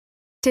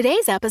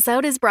Today's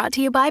episode is brought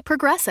to you by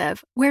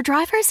Progressive, where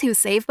drivers who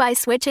save by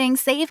switching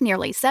save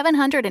nearly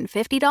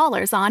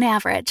 $750 on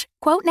average.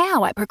 Quote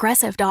now at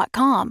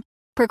Progressive.com.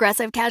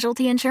 Progressive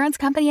Casualty Insurance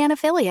Company and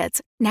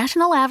Affiliates.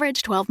 National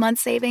average 12-month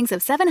savings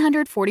of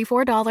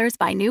 $744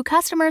 by new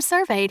customers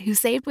surveyed who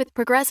saved with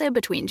Progressive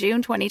between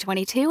June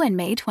 2022 and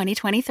May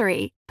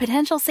 2023.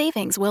 Potential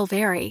savings will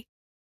vary.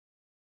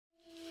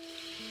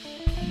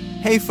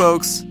 Hey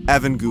folks,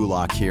 Evan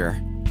Gulak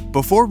here.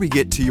 Before we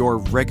get to your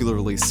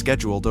regularly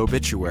scheduled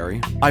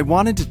obituary, I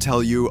wanted to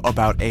tell you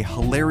about a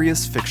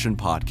hilarious fiction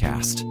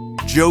podcast.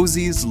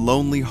 Josie's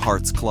Lonely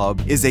Hearts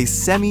Club is a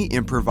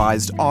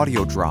semi-improvised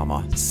audio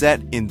drama set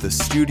in the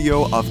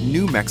studio of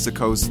New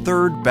Mexico's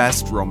third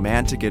best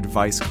romantic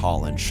advice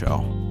call-in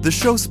show. The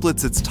show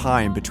splits its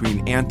time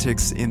between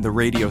antics in the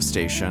radio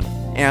station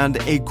and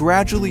a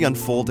gradually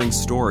unfolding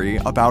story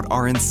about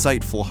our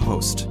insightful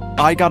host.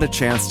 I got a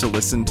chance to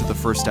listen to the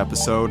first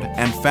episode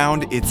and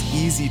found its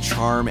easy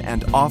charm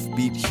and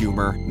offbeat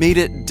humor made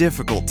it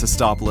difficult to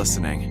stop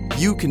listening.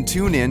 You can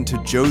tune in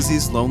to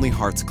Josie's Lonely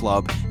Hearts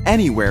Club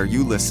anywhere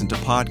you listen to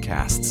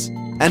podcasts,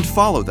 and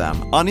follow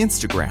them on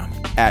Instagram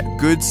at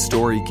Good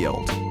Story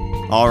Guild.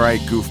 All right,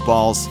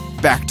 goofballs,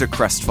 back to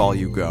Crestfall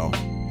you go.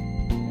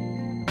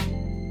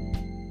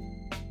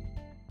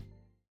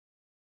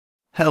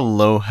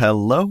 Hello,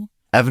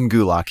 Evan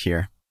Gulak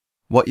here.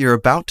 What you're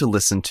about to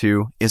listen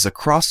to is a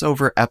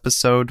crossover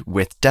episode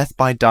with Death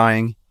by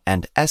Dying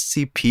and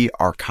SCP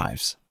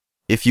Archives.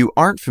 If you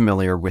aren't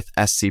familiar with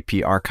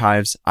SCP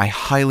Archives, I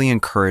highly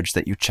encourage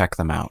that you check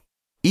them out.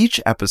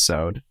 Each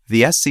episode,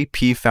 the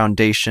SCP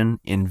Foundation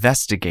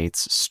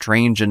investigates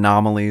strange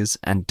anomalies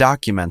and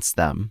documents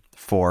them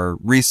for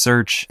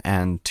research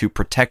and to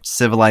protect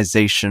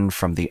civilization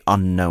from the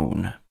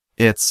unknown.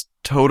 It's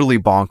totally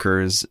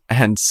bonkers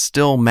and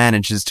still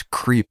manages to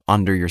creep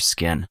under your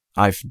skin.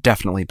 I've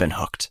definitely been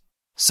hooked.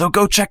 So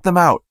go check them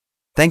out.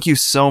 Thank you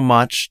so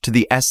much to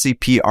the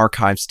SCP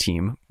Archives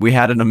team. We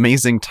had an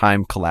amazing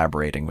time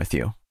collaborating with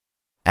you.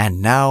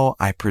 And now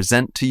I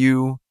present to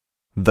you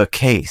The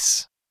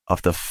Case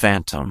of the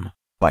Phantom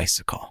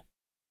Bicycle.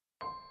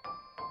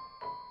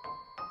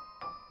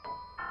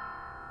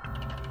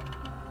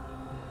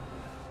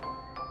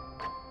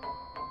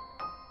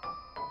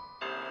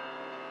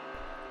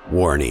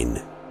 Warning.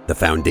 The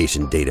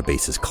Foundation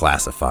database is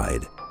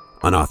classified.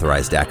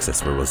 Unauthorized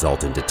access will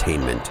result in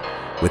detainment.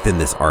 Within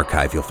this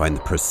archive, you'll find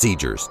the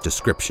procedures,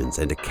 descriptions,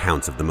 and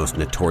accounts of the most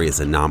notorious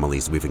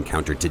anomalies we've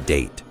encountered to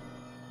date.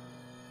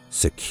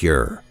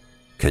 Secure,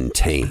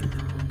 contain,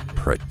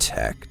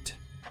 protect.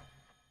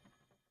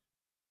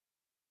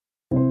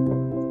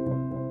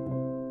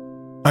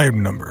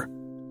 Item number: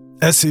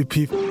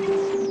 SCP.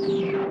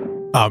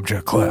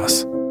 Object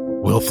class: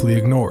 willfully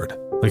ignored,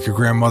 like your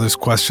grandmother's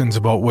questions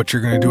about what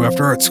you're going to do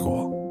after art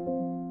school.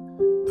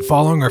 The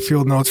following are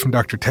field notes from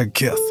Dr. Ted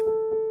Kith.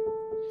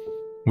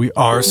 We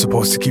are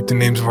supposed to keep the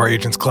names of our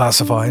agents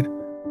classified,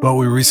 but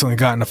we recently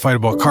got in a fight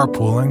about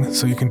carpooling,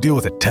 so you can deal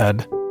with it, Ted.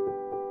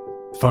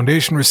 The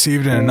Foundation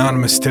received an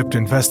anonymous tip to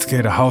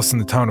investigate a house in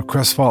the town of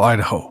Crestfall,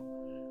 Idaho.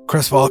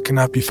 Crestfall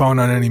cannot be found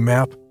on any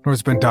map, nor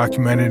has been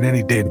documented in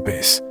any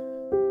database.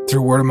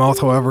 Through word of mouth,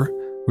 however,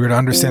 we are to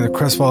understand that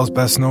Crestfall is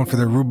best known for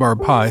their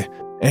rhubarb pie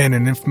and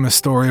an infamous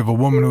story of a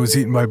woman who was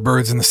eaten by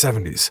birds in the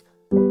 70s.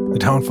 The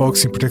town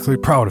folks seem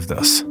particularly proud of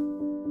this.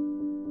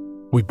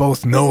 We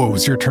both know it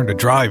was your turn to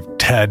drive,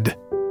 Ted.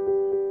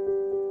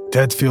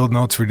 Ted's field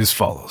notes read as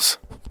follows.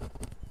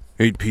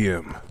 8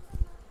 p.m.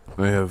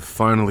 I have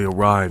finally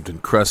arrived in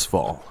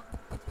Crestfall.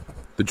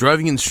 The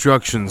driving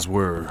instructions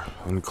were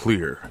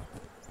unclear.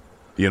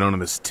 The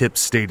anonymous tip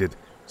stated,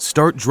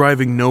 "Start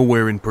driving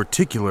nowhere in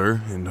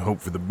particular and hope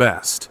for the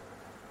best."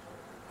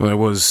 I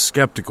was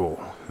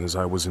skeptical, as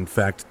I was in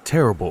fact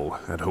terrible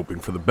at hoping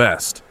for the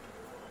best.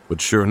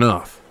 But sure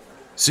enough,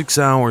 6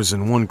 hours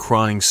and one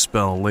crying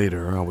spell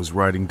later, I was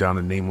riding down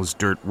a nameless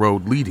dirt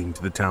road leading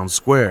to the town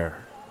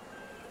square.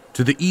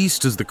 To the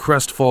east is the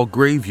Crestfall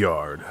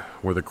graveyard,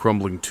 where the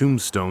crumbling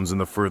tombstones in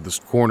the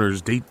furthest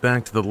corners date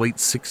back to the late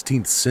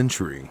 16th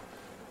century.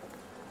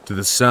 To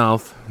the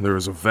south, there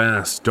is a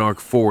vast, dark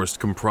forest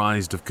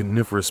comprised of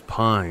coniferous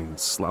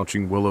pines,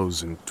 slouching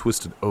willows, and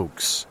twisted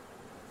oaks.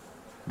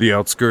 The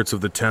outskirts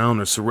of the town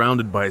are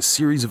surrounded by a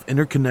series of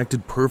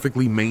interconnected,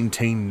 perfectly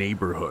maintained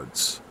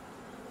neighborhoods.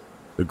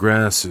 The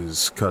grass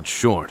is cut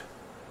short,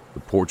 the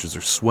porches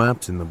are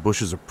swept, and the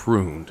bushes are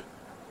pruned.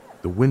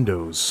 The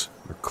windows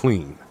are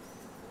clean.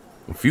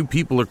 A few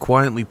people are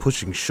quietly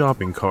pushing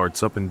shopping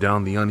carts up and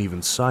down the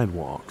uneven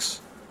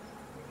sidewalks.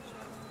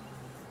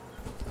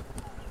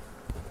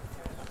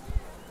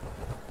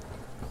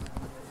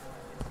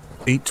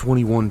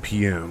 "8:21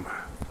 p.m.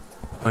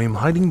 I am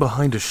hiding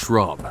behind a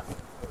shrub.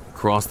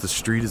 Across the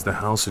street is the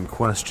house in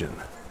question,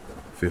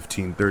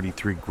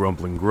 1533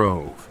 Grumbling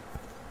Grove.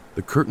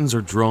 The curtains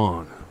are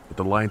drawn, but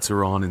the lights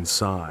are on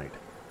inside.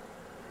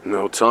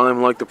 No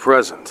time like the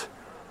present,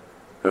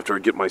 after I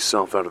get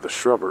myself out of the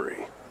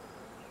shrubbery.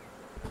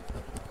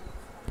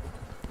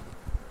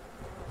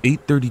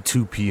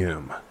 8:32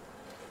 p.m.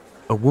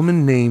 A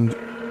woman named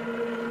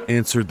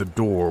answered the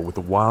door with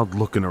a wild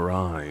look in her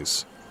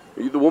eyes.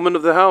 "Are you the woman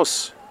of the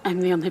house?"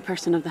 I'm the only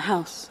person of the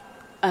house.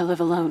 I live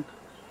alone.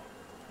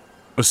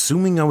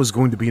 Assuming I was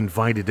going to be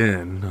invited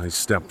in, I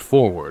stepped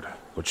forward,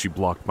 but she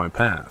blocked my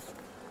path.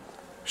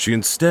 She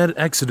instead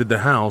exited the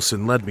house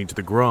and led me to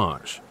the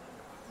garage.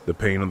 The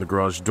pane on the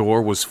garage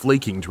door was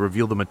flaking to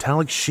reveal the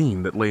metallic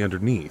sheen that lay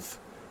underneath.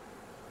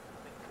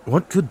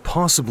 What could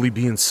possibly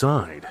be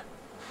inside?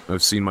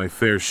 I've seen my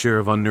fair share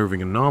of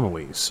unnerving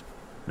anomalies.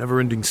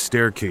 Never-ending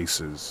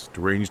staircases,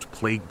 deranged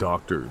plague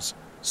doctors,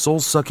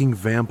 soul-sucking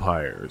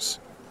vampires.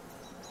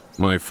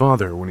 My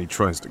father when he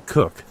tries to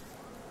cook.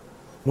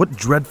 What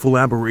dreadful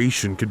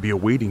aberration could be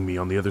awaiting me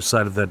on the other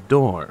side of that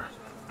door?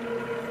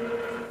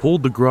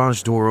 Pulled the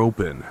garage door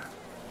open.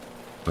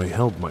 I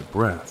held my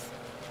breath.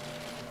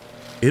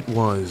 It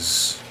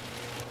was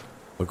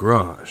a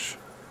garage.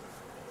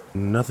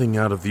 Nothing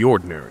out of the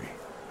ordinary.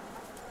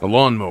 A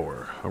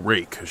lawnmower, a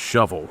rake, a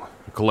shovel,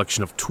 a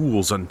collection of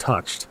tools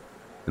untouched,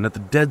 and at the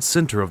dead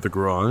center of the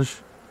garage,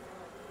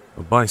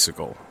 a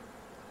bicycle.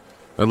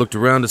 I looked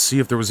around to see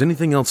if there was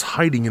anything else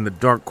hiding in the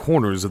dark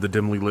corners of the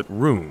dimly lit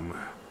room.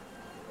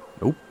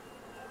 Nope,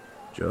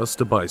 just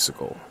a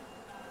bicycle.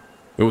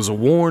 It was a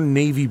worn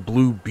navy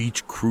blue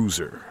beach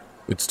cruiser.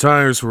 Its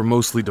tires were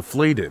mostly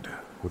deflated,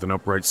 with an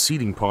upright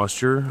seating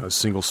posture, a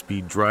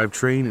single-speed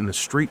drivetrain, and a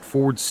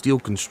straightforward steel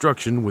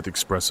construction with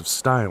expressive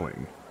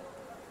styling.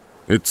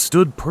 It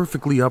stood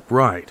perfectly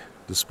upright,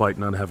 despite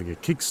not having a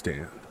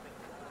kickstand.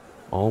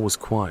 All was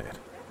quiet.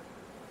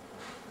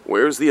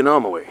 "Where's the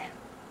anomaly?"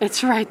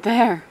 It's right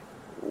there.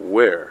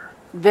 "Where?"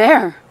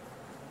 There.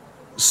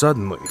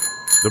 Suddenly,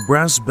 the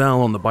brass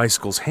bell on the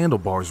bicycle's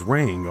handlebars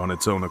rang on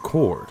its own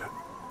accord.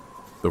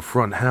 The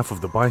front half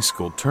of the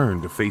bicycle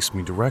turned to face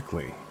me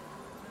directly.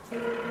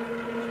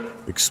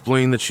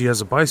 Explained that she has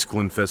a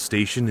bicycle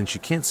infestation and she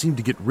can't seem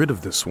to get rid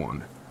of this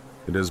one.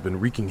 It has been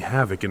wreaking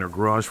havoc in her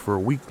garage for a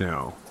week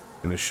now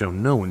and has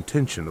shown no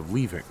intention of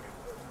leaving.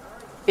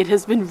 It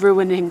has been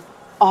ruining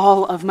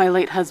all of my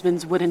late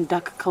husband's wooden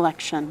duck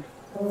collection.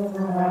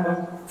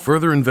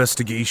 Further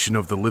investigation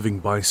of the living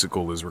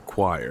bicycle is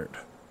required.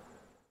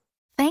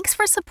 Thanks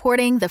for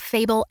supporting the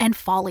Fable and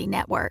Folly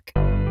Network.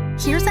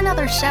 Here's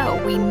another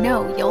show we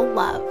know you'll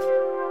love.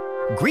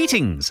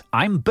 Greetings,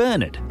 I'm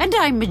Bernard. And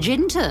I'm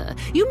Magenta.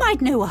 You might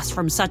know us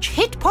from such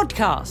hit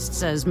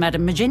podcasts as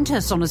Madame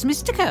Magenta, Sonus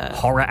Mystica.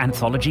 Horror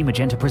anthology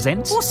Magenta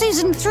Presents. Or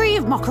Season 3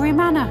 of Mockery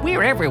Manor.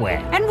 We're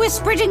everywhere. And we're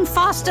spreading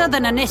faster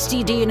than an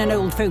STD in an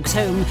old folks'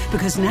 home,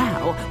 because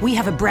now we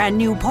have a brand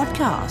new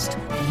podcast.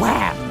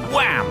 Wham!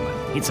 Wham!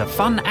 It's a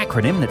fun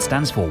acronym that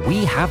stands for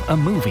We Have a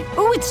Movie.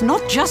 Oh, it's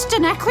not just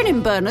an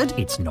acronym, Bernard.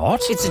 It's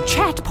not? It's a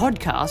chat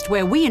podcast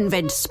where we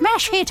invent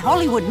smash hit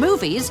Hollywood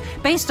movies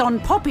based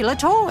on popular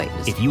toys.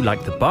 If you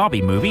like the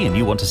Barbie movie and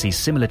you want to see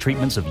similar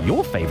treatments of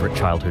your favourite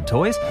childhood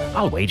toys,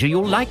 I'll wager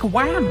you'll like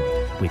Wham!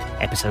 With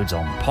episodes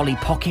on Polly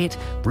Pocket,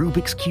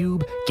 Rubik's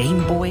Cube,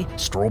 Game Boy,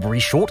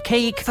 Strawberry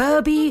Shortcake,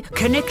 Furby,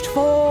 Connect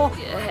 4,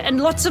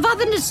 and lots of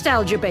other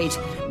nostalgia bait.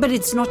 But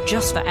it's not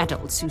just for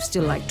adults who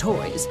still like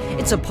toys.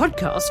 It's a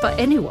podcast for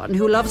anyone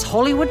who loves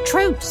Hollywood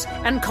tropes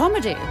and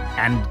comedy.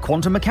 And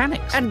quantum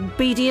mechanics. And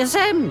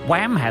BDSM.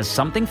 Wham has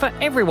something for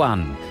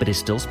everyone, but is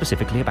still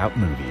specifically about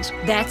movies.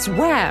 That's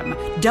Wham!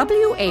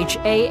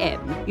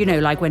 WHAM. You know,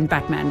 like when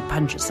Batman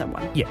punches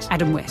someone. Yes.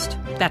 Adam West.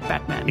 That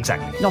Batman.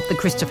 Exactly. Not the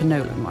Christopher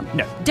Nolan one.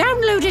 No.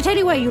 Download it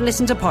anywhere you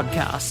listen to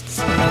podcasts.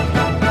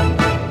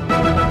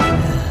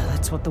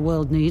 That's what the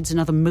world needs,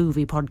 another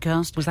movie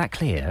podcast. Was that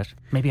clear?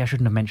 Maybe I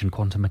shouldn't have mentioned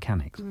quantum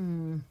mechanics.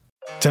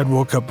 Ted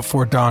woke up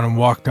before dawn and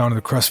walked down to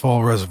the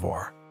Crestfall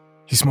Reservoir.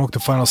 He smoked a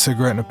final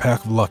cigarette and a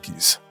pack of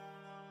Luckies.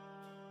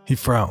 He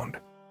frowned.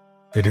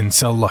 They didn't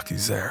sell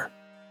Luckies there.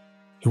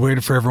 He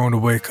waited for everyone to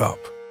wake up.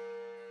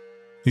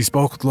 He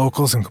spoke with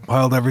locals and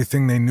compiled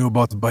everything they knew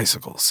about the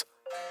bicycles.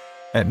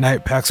 At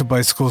night, packs of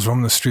bicycles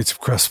roam the streets of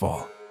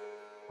Crestfall.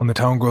 When the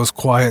town grows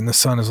quiet and the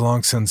sun has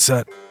long since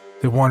set,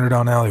 they wander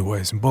down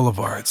alleyways and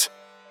boulevards,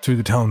 through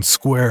the town's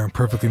square and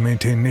perfectly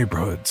maintained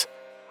neighborhoods,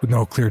 with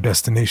no clear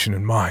destination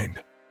in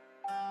mind.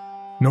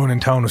 No one in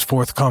town was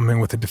forthcoming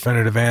with a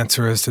definitive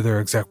answer as to their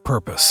exact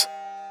purpose.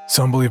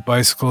 Some believe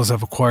bicycles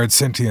have acquired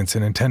sentience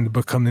and intend to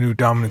become the new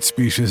dominant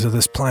species of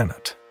this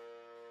planet.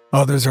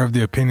 Others are of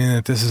the opinion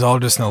that this is all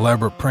just an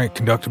elaborate prank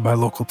conducted by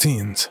local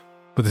teens,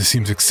 but this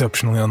seems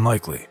exceptionally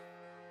unlikely.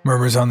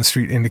 Murmurs on the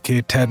street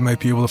indicate Ted might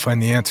be able to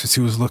find the answers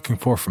he was looking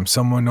for from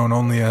someone known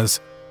only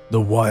as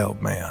the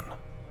Wild Man.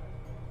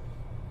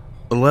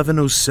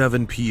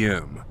 11:07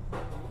 p.m.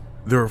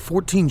 There are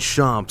 14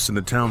 shops in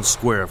the town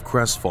square of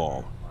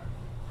Crestfall.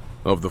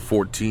 Of the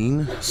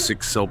 14,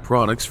 6 sell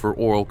products for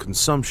oral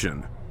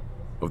consumption.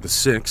 Of the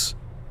 6,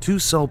 2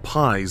 sell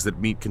pies that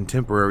meet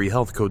contemporary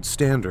health code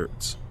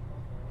standards.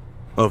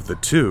 Of the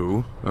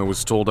 2, I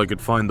was told I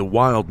could find the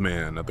Wild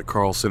Man at the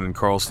Carlson &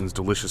 Carlson's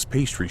delicious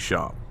pastry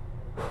shop.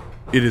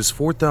 It is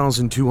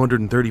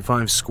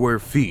 4,235 square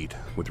feet,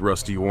 with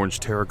rusty orange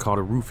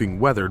terracotta roofing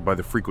weathered by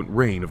the frequent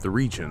rain of the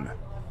region.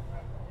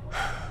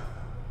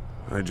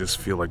 I just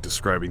feel like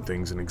describing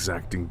things in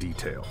exacting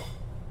detail.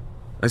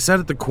 I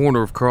sat at the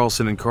corner of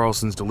Carlson and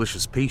Carlson's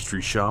delicious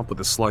pastry shop with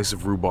a slice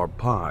of rhubarb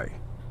pie.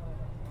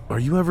 Are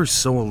you ever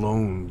so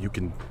alone you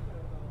can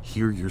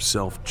hear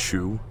yourself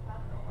chew?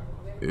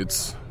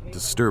 It's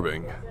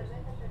disturbing.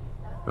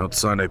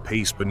 Outside, I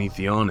paced beneath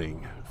the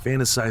awning,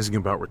 fantasizing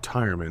about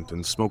retirement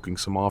and smoking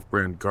some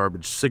off-brand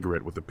garbage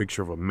cigarette with a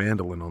picture of a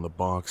mandolin on the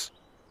box.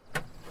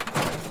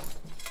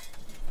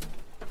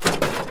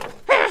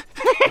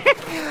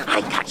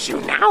 I got you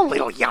now,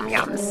 little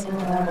yum-yums.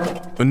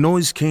 A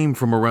noise came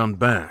from around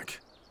back.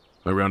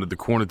 I rounded the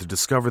corner to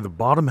discover the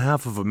bottom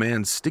half of a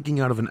man sticking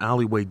out of an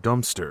alleyway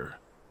dumpster.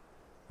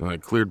 I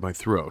cleared my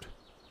throat.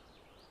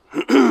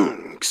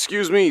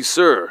 Excuse me,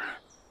 sir.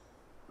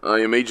 I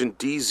am Agent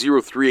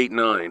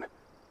D0389.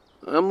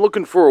 I'm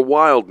looking for a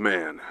wild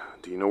man.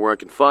 Do you know where I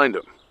can find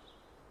him?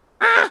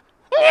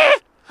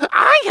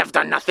 I have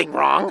done nothing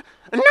wrong.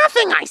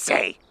 Nothing, I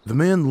say. The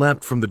man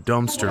leapt from the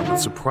dumpster with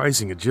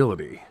surprising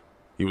agility.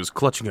 He was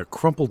clutching a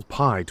crumpled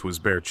pie to his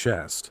bare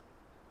chest.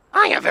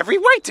 I have every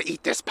right to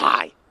eat this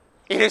pie.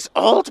 It is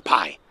old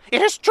pie.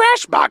 It is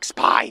trash box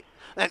pie.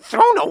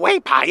 Thrown away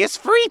pie is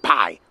free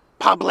pie.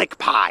 Public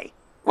pie.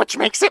 Which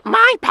makes it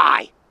my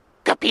pie.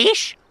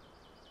 Capiche?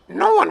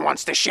 No one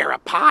wants to share a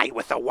pie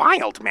with a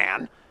wild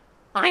man.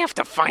 I have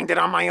to find it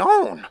on my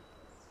own.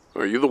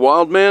 Are you the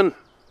wild man?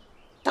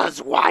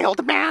 Does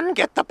wild man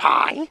get the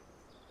pie?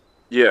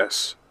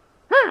 Yes.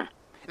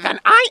 Then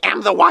I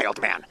am the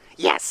wild man.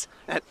 Yes.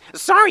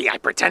 Sorry I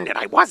pretended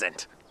I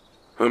wasn't.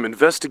 I'm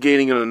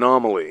investigating an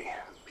anomaly.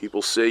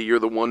 People say you're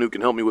the one who can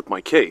help me with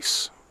my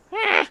case.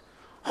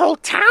 Whole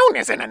town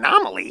is an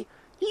anomaly.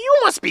 You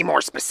must be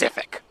more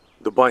specific.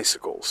 The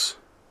bicycles.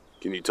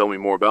 Can you tell me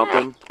more about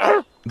them?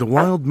 The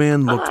wild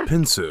man looked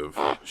pensive,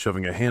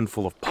 shoving a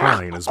handful of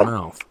pie in his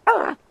mouth.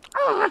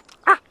 I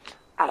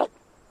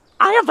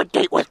have a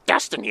date with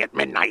Destiny at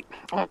midnight.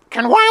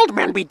 Can wild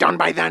men be done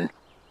by then?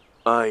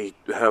 I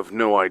have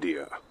no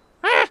idea.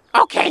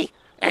 Okay.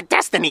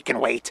 Destiny can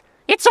wait.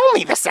 It's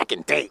only the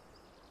second date.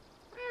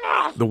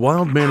 The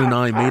wild man and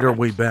I made our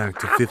way back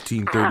to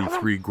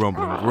 1533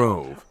 Grumbling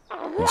Grove.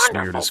 He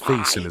smeared his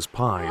face in his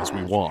pie as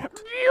we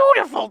walked.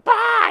 Beautiful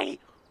pie!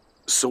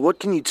 So what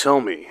can you tell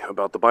me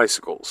about the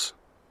bicycles?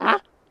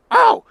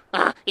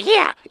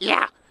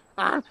 Yeah.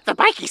 The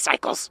bikey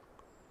cycles.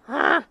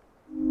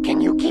 Can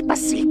you keep a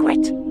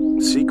secret?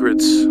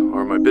 Secrets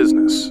are my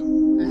business.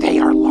 They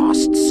are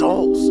lost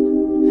souls.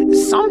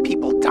 Some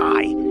people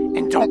die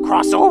and don't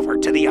cross over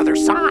to the other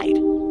side.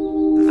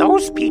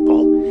 Those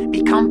people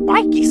become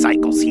bikey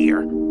cycles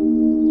here.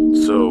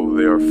 So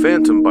they are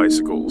phantom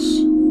bicycles.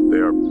 They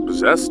are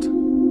possessed?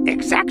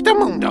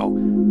 Exactamundo.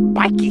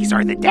 Bikies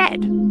are the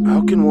dead.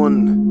 How can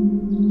one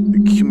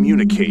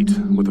communicate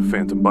with a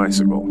phantom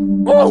bicycle?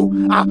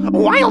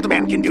 Wild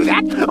man can do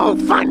that. Oh,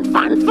 fun.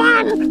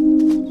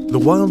 The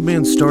wild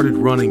man started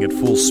running at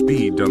full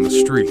speed down the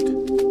street.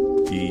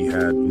 He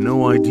had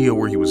no idea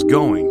where he was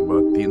going,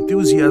 but the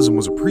enthusiasm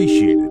was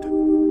appreciated.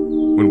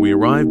 When we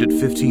arrived at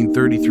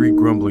 1533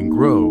 Grumbling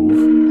Grove,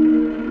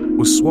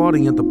 was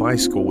swatting at the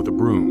bicycle with a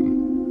broom.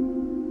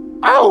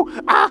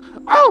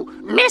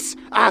 Miss,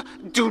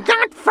 do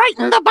not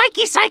frighten the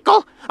bikey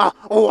cycle.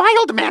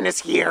 Wild man is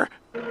here.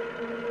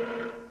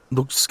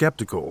 Looked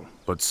skeptical,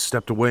 but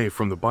stepped away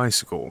from the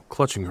bicycle,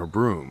 clutching her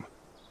broom.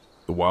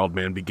 The wild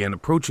man began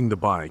approaching the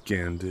bike,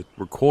 and it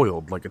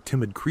recoiled like a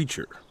timid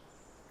creature.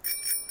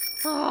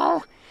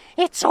 Oh,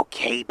 it's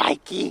okay,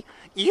 bikey.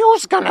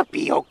 You's gonna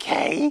be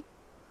okay.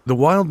 The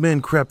wild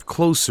man crept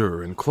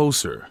closer and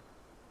closer.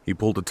 He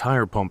pulled a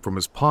tire pump from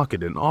his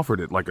pocket and offered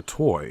it like a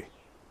toy.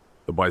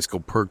 The bicycle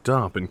perked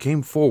up and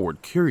came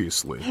forward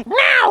curiously.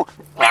 Now!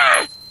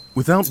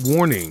 Without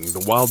warning,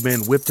 the wild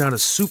man whipped out a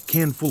soup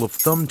can full of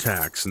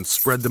thumbtacks and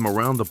spread them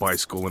around the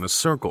bicycle in a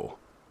circle.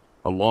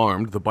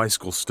 Alarmed, the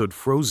bicycle stood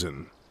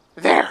frozen.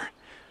 There.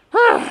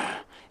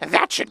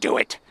 That should do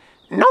it.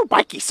 No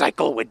bikey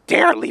cycle would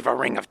dare leave a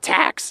ring of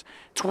tacks.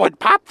 'Twould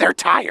pop their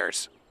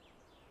tires.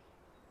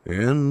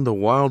 And the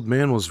wild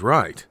man was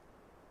right.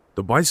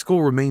 The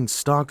bicycle remained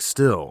stock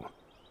still.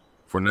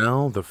 For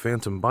now, the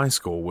phantom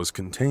bicycle was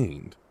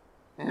contained.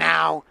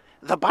 Now,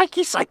 the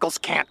bikey cycles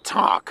can't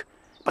talk,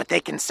 but they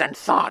can send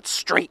thoughts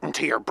straight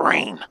into your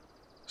brain.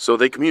 So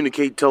they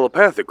communicate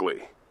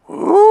telepathically.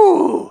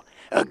 Ooh,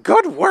 a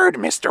good word,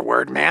 Mr.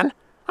 Wordman.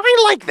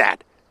 I like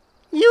that.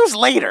 Use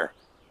later,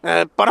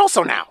 but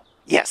also now.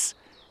 Yes,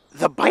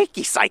 the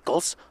bikey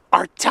cycles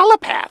are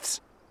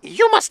telepaths.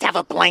 You must have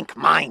a blank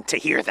mind to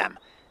hear them,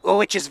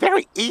 which is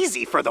very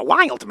easy for the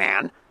wild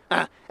man.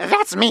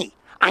 That's me.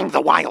 I'm the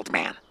wild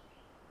man.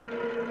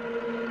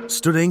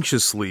 Stood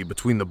anxiously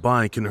between the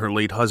bike and her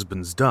late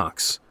husband's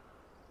ducks.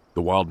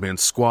 The wild man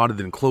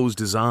squatted and closed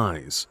his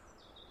eyes.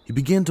 He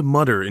began to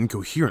mutter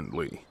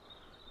incoherently.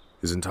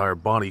 His entire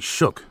body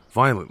shook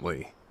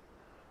violently.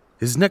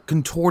 His neck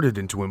contorted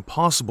into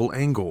impossible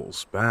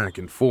angles, back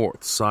and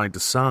forth, side to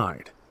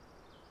side.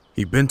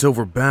 He bent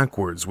over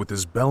backwards with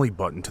his belly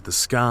button to the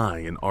sky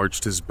and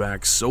arched his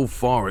back so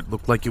far it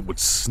looked like it would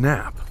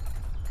snap.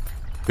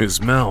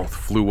 His mouth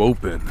flew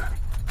open,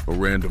 a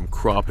random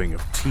cropping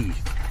of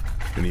teeth.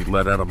 and he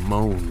let out a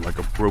moan like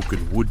a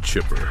broken wood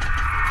chipper.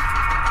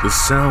 The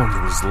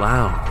sound was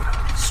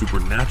loud,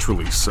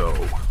 supernaturally so.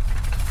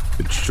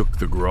 It shook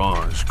the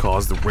garage,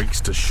 caused the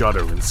rakes to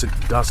shudder, and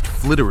sent dust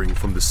flittering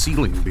from the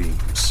ceiling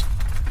beams.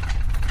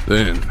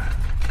 Then,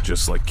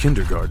 just like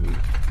kindergarten,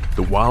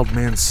 the wild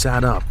man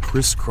sat up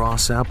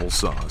crisscross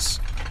applesauce,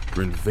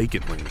 grinned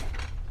vacantly,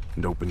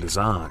 and opened his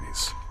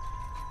eyes.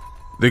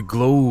 They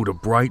glowed a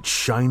bright,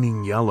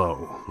 shining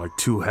yellow, like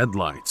two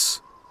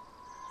headlights.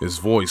 His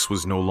voice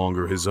was no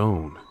longer his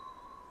own.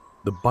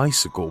 The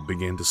bicycle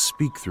began to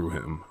speak through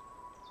him.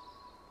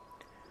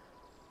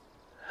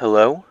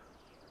 Hello?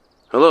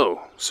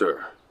 Hello,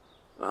 sir.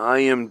 I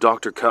am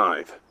Dr.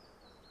 Kythe.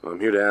 I'm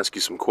here to ask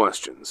you some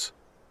questions.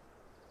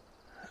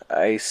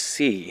 I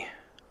see.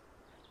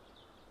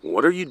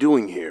 What are you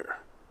doing here?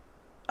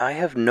 I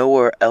have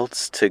nowhere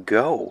else to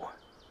go.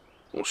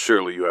 Well,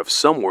 surely you have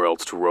somewhere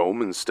else to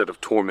roam instead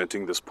of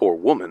tormenting this poor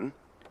woman.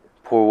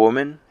 Poor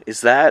woman?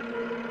 Is that...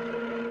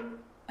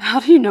 How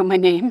do you know my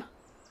name?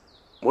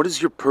 What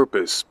is your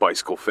purpose,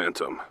 Bicycle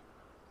Phantom?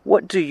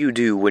 What do you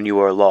do when you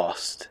are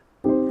lost?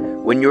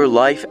 When your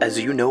life as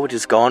you know it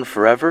is gone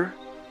forever?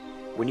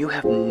 When you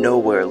have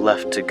nowhere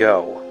left to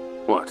go?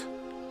 What?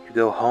 You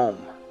go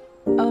home.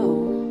 Oh.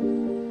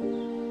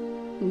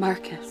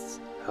 Marcus.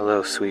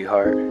 Hello,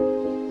 sweetheart.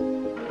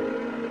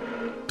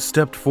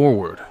 Stepped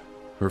forward,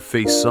 her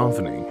face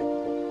softening.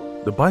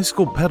 The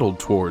bicycle pedaled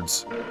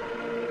towards...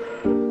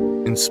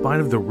 In spite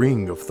of the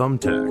ring of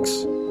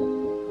thumbtacks,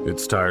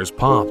 its tires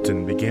popped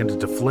and began to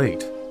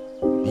deflate.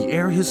 The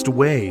air hissed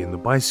away and the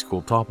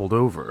bicycle toppled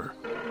over.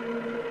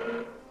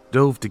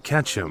 Dove to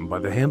catch him by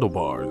the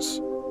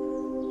handlebars.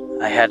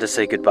 I had to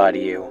say goodbye to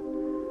you.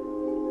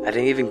 I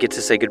didn't even get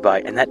to say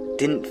goodbye, and that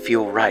didn't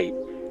feel right.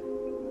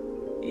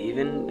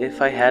 Even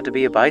if I had to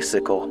be a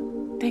bicycle.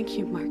 Thank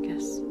you,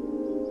 Marcus.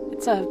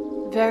 It's a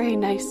very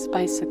nice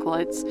bicycle.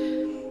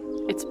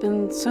 It's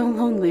been so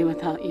lonely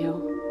without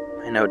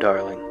you. I know,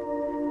 darling.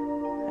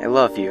 I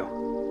love you.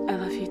 I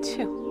love you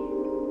too.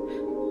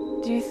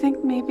 Do you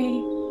think maybe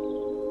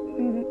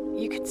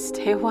you could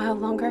stay a while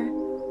longer?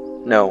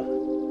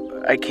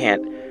 No, I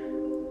can't.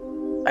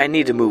 I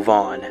need to move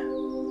on.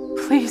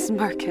 Please,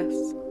 Marcus.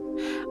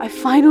 I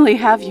finally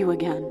have you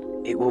again.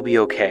 It will be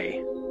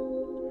okay.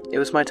 It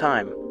was my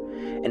time,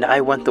 and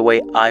I went the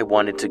way I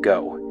wanted to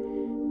go.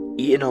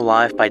 Eaten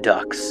alive by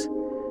ducks,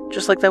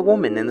 just like that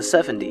woman in the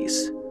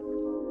 70s.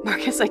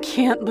 Marcus, I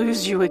can't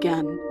lose you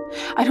again.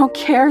 I don't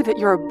care that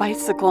you're a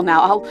bicycle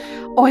now. I'll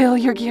oil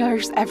your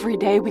gears every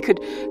day. We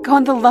could go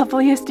on the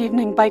loveliest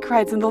evening bike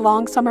rides in the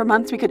long summer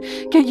months. We could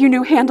get you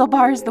new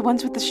handlebars, the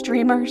ones with the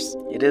streamers.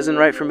 It isn't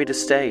right for me to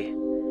stay.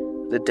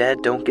 The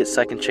dead don't get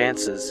second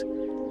chances.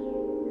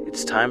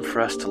 It's time for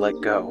us to let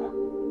go.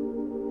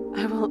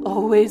 I will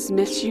always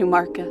miss you,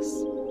 Marcus.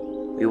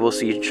 We will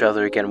see each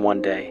other again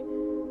one day.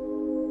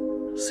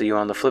 See you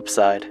on the flip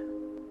side.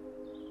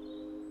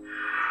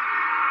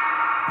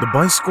 The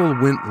bicycle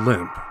went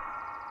limp.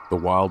 The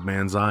wild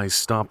man's eyes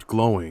stopped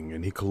glowing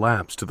and he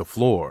collapsed to the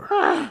floor.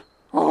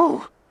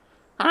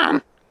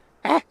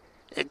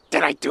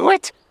 Did I do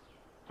it?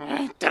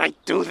 Did I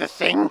do the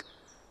thing?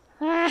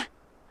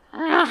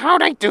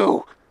 How'd I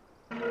do?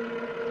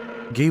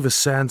 Gave a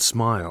sad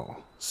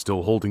smile,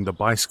 still holding the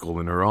bicycle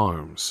in her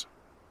arms.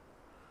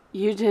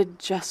 You did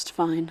just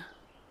fine.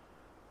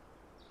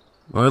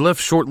 I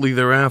left shortly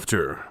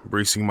thereafter,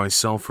 bracing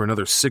myself for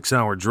another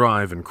 6-hour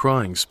drive and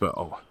crying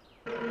spell.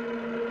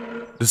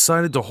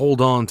 Decided to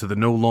hold on to the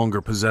no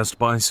longer possessed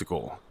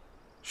bicycle.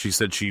 She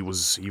said she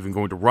was even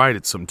going to ride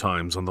it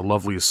sometimes on the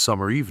loveliest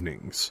summer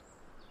evenings.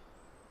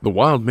 The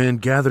wild man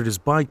gathered his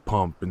bike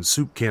pump and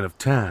soup can of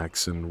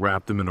tacks and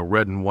wrapped them in a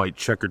red and white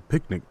checkered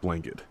picnic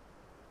blanket.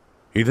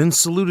 He then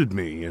saluted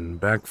me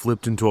and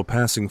backflipped into a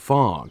passing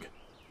fog.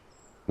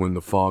 When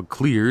the fog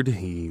cleared,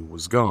 he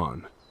was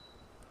gone.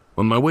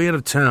 On my way out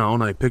of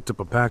town, I picked up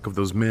a pack of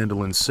those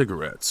mandolin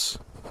cigarettes.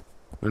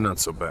 They're not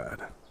so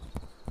bad.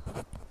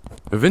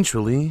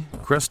 Eventually,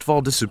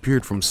 Crestfall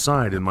disappeared from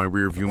sight in my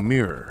rearview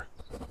mirror.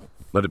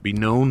 Let it be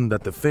known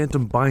that the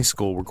Phantom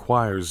Bicycle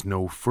requires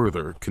no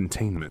further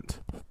containment.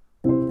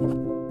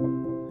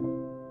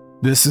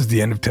 This is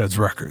the end of Ted's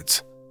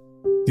records.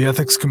 The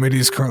Ethics Committee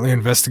is currently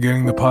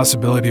investigating the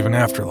possibility of an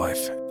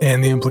afterlife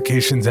and the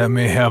implications that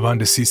may have on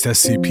deceased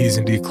SCPs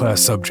and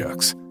D-Class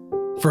subjects.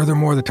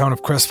 Furthermore, the town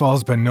of Crestfall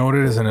has been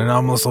noted as an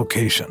anomalous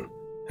location,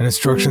 and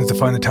instructions to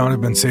find the town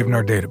have been saved in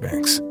our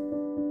databanks.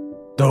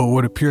 Though it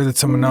would appear that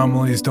some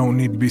anomalies don't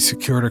need to be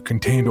secured or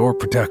contained or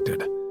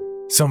protected,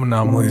 some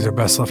anomalies are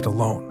best left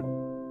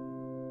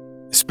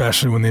alone.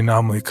 Especially when the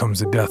anomaly comes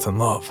to death and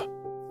love.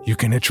 You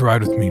can hitch a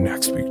ride with me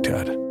next week,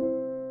 Ted.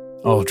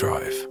 I'll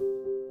drive.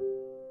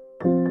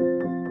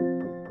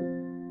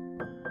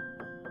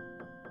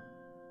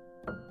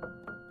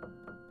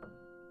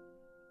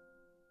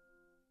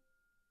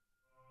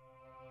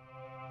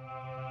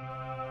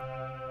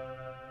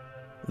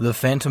 The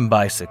Phantom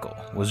Bicycle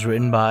was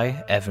written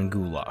by Evan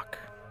Gulock.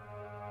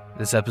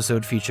 This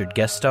episode featured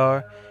guest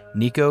star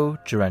Nico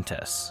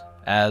Gerentes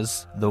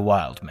as the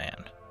Wild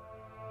Man.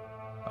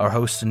 Our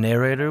host and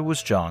narrator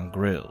was John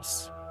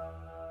Grills.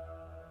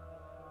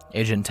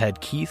 Agent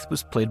Ted Keith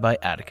was played by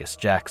Atticus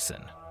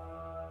Jackson.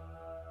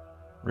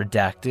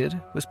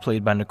 Redacted was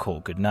played by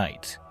Nicole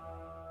Goodnight.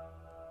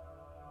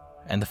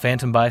 And the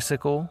Phantom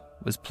Bicycle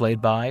was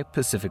played by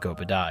Pacific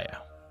Obadiah.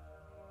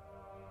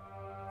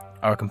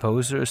 Our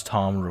composer is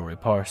Tom Rory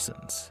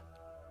Parsons.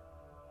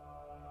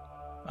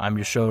 I'm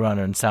your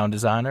showrunner and sound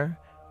designer,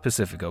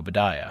 Pacific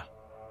Obadiah.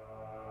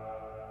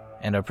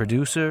 And our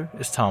producer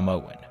is Tom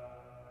Owen.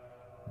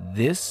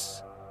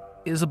 This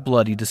is a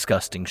bloody,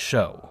 disgusting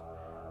show.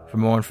 For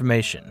more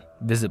information,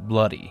 visit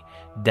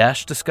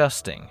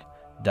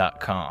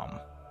bloody-disgusting.com.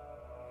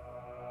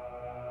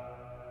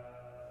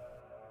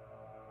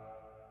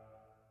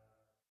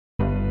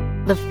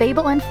 The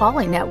Fable and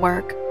Folly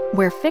Network,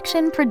 where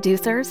fiction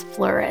producers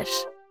flourish.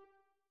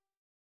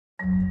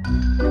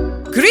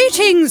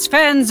 Greetings,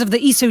 fans of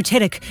the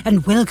esoteric,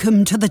 and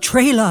welcome to the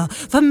trailer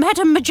for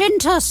Madame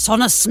Magenta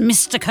Sonus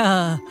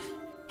Mystica.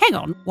 Hang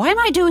on, why am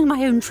I doing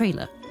my own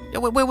trailer?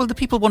 Where will the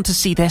people want to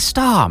see their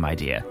star, my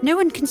dear? No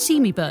one can see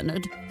me,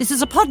 Bernard. This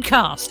is a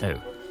podcast.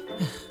 Oh.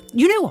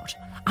 You know what?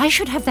 I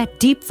should have that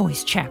deep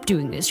voice chap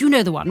doing this. You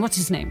know the one. What's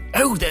his name?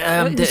 Oh,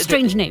 the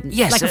strange name.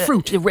 Yes. Like a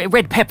fruit.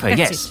 Red pepper,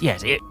 That's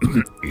yes.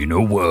 In a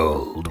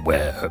world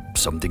where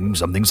something.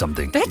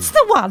 That's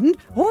the one.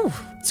 Oh,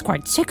 it's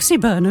quite sexy,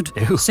 Bernard.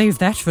 Oh. Save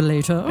that for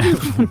later.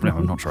 No,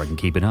 I'm not sure I can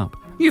keep it up.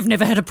 You've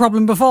never had a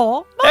problem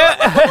before.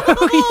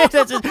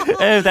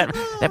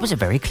 That was a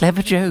very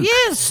clever joke.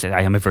 Yes.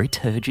 I am a very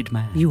turgid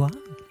man. You are.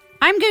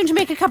 I'm going to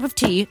make a cup of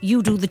tea.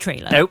 You do the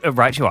trailer. Oh,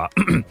 right you are.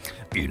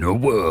 In a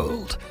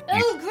world.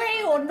 Earl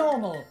Grey or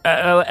normal?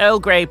 Earl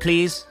Grey,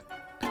 please.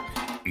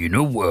 In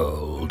a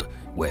world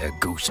where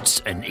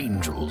ghosts and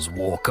angels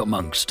walk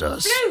amongst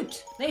us.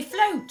 Float! They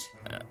float.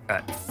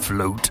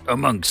 Float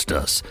amongst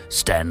us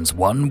stands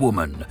one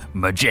woman,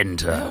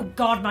 Magenta. Oh,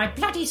 God, my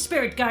bloody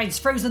spirit guide's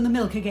frozen the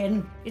milk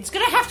again. It's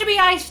going to have to be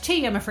iced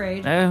tea, I'm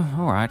afraid. Oh,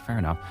 all right, fair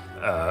enough.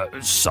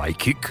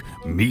 Psychic,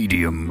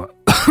 medium.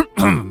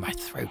 My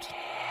throat.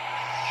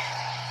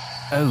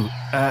 Oh,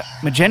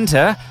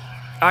 Magenta,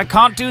 I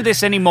can't do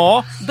this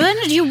anymore.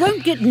 Bernard, you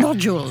won't get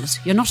nodules.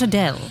 You're not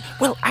Adele.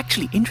 Well,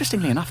 actually,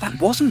 interestingly enough, that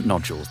wasn't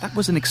nodules. That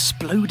was an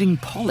exploding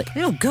polyp.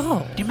 Oh,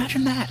 God. Can you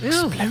imagine that?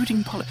 Ew.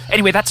 Exploding polyp.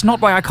 Anyway, that's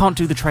not why I can't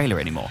do the trailer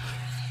anymore.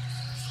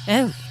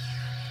 Oh.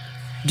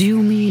 Do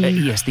you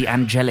mean... Yes, the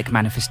angelic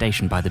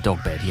manifestation by the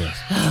dog bed, yes.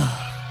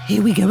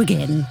 Here we go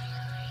again.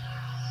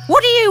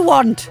 What do you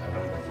want?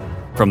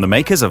 From the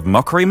makers of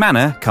Mockery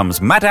Manor comes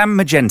Madame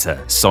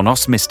Magenta,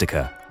 Sonus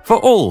Mystica, for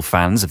all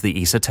fans of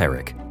the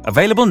esoteric.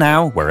 Available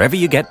now wherever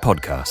you get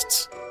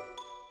podcasts.